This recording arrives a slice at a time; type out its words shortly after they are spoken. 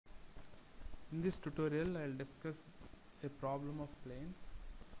In this tutorial, I will discuss a problem of planes.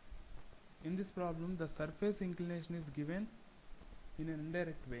 In this problem, the surface inclination is given in an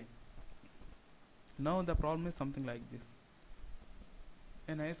indirect way. Now the problem is something like this.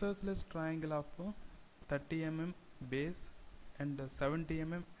 An isosceles triangle of 30 mm base and 70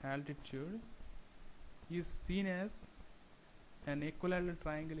 mm altitude is seen as an equilateral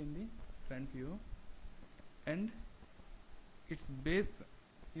triangle in the front view, and its base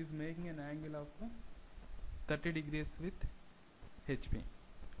is making an angle of 30 degrees with HP.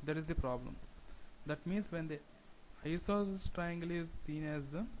 That is the problem. That means when the isosceles triangle is seen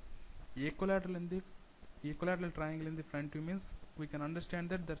as the equilateral triangle in the front view, means we can understand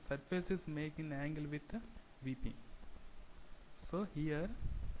that the surface is making an angle with VP. So here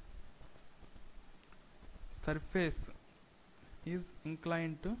surface is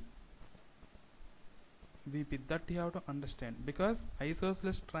inclined to VP. That you have to understand, because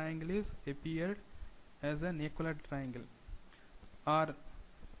isosceles triangle is appeared as an equilateral triangle, or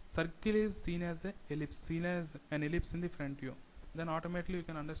circle is seen as an ellipse in the front view. Then automatically you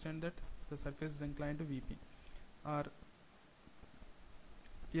can understand that the surface is inclined to VP. Or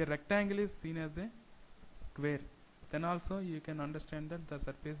a rectangle is seen as a square, then also you can understand that the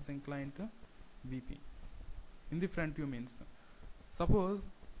surface is inclined to VP in the front view. Means suppose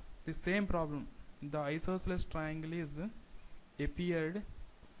the same problem, the isosceles triangle is appeared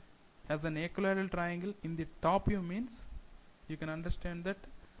as an equilateral triangle in the top view, means you can understand that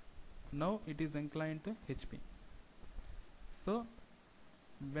now it is inclined to HP. So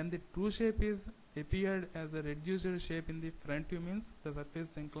when the true shape is appeared as a reduced shape in the front view, means the surface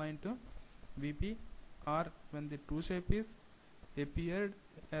is inclined to VP, or when the true shape is appeared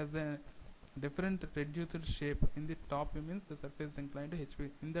as a different reduced shape in the top view, means the surface is inclined to HP.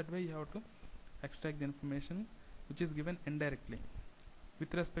 In that way you have to extract the information which is given indirectly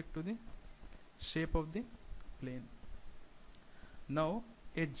with respect to the shape of the plane. Now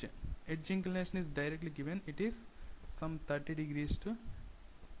edge inclination is directly given. It is some 30 degrees to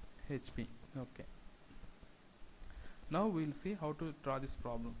HP. Okay. Now we will see how to draw this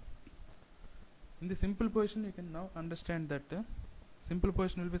problem. In the simple position, you can now understand that simple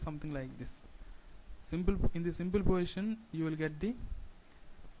position will be something like this. In the simple position, you will get the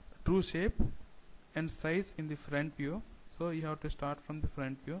true shape and size in the front view. So you have to start from the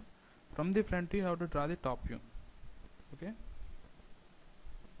front view. From the front view, you have to draw the top view. Okay.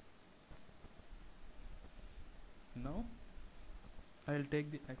 Now I will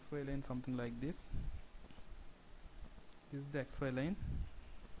take the XY line something like this. This is the XY line.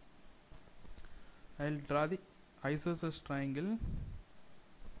 I will draw the isosceles triangle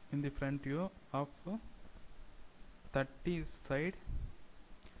in the front view of 30 side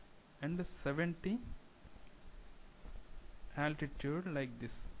and 70 altitude, like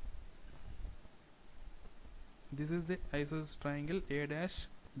this. This is the isosceles triangle A dash,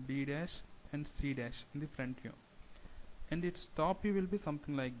 B dash and C dash in the front view, and its top view will be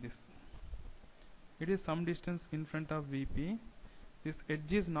something like this. It is some distance in front of VP. This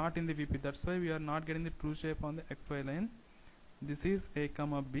edge is not in the VP, that's why we are not getting the true shape on the XY line. This is A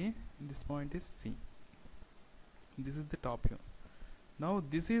comma B, this point is C. This is the top view. Now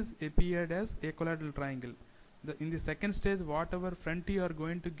this is appeared as equilateral triangle. In the second stage, whatever front you are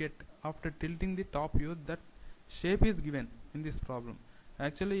going to get after tilting the top view, that shape is given in this problem.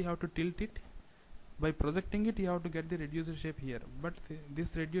 Actually you have to tilt it. By projecting it, you have to get the reduced shape here, but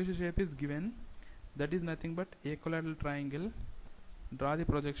this reduced shape is given. That is nothing but equilateral triangle. Draw the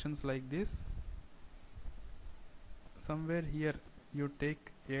projections like this. Somewhere here you take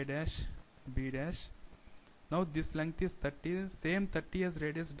A dash, B dash. Now this length is 30, same 30 as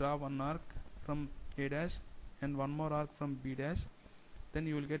radius. Draw one arc from A dash and one more arc from B dash, then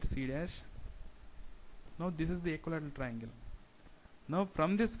you will get C dash. Now this is the equilateral triangle. Now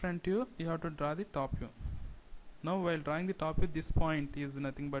from this front view you have to draw the top view. Now while drawing the top view, this point is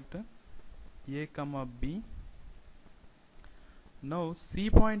nothing but A comma B. Now C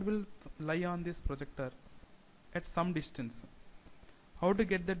point will lie on this projector at some distance. How to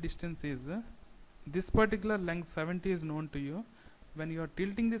get that distance is, this particular length 70 is known to you. When you are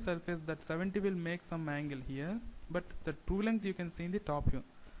tilting the surface, that 70 will make some angle here, but the true length you can see in the top view.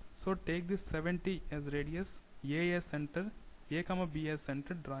 So take this 70 as radius, A as center, A comma B as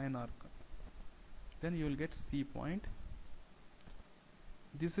center, draw an arc. Then you will get C point.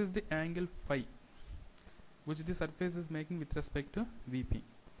 This is the angle phi which the surface is making with respect to VP.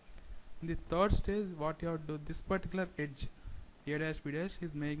 In the third stage, what you have to do, this particular edge A dash B dash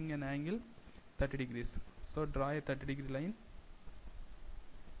is making an angle 30 degrees. So draw a 30 degree line.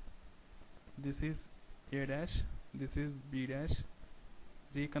 This is A dash, this is B dash,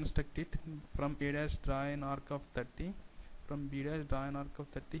 reconstruct it. From A dash draw an arc of 30, from B dash draw an arc of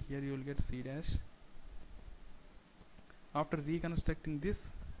 30, here you will get C dash. After reconstructing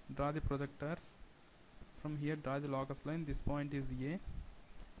this, draw the projectors. From here draw the locus line, this point is A,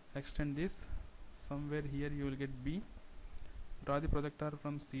 extend this, somewhere here you will get B, draw the projector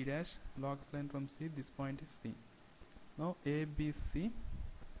from C dash, locus line from C, this point is C. Now A, B, C,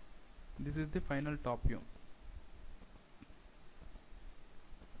 this is the final top view.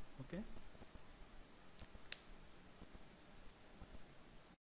 Okay.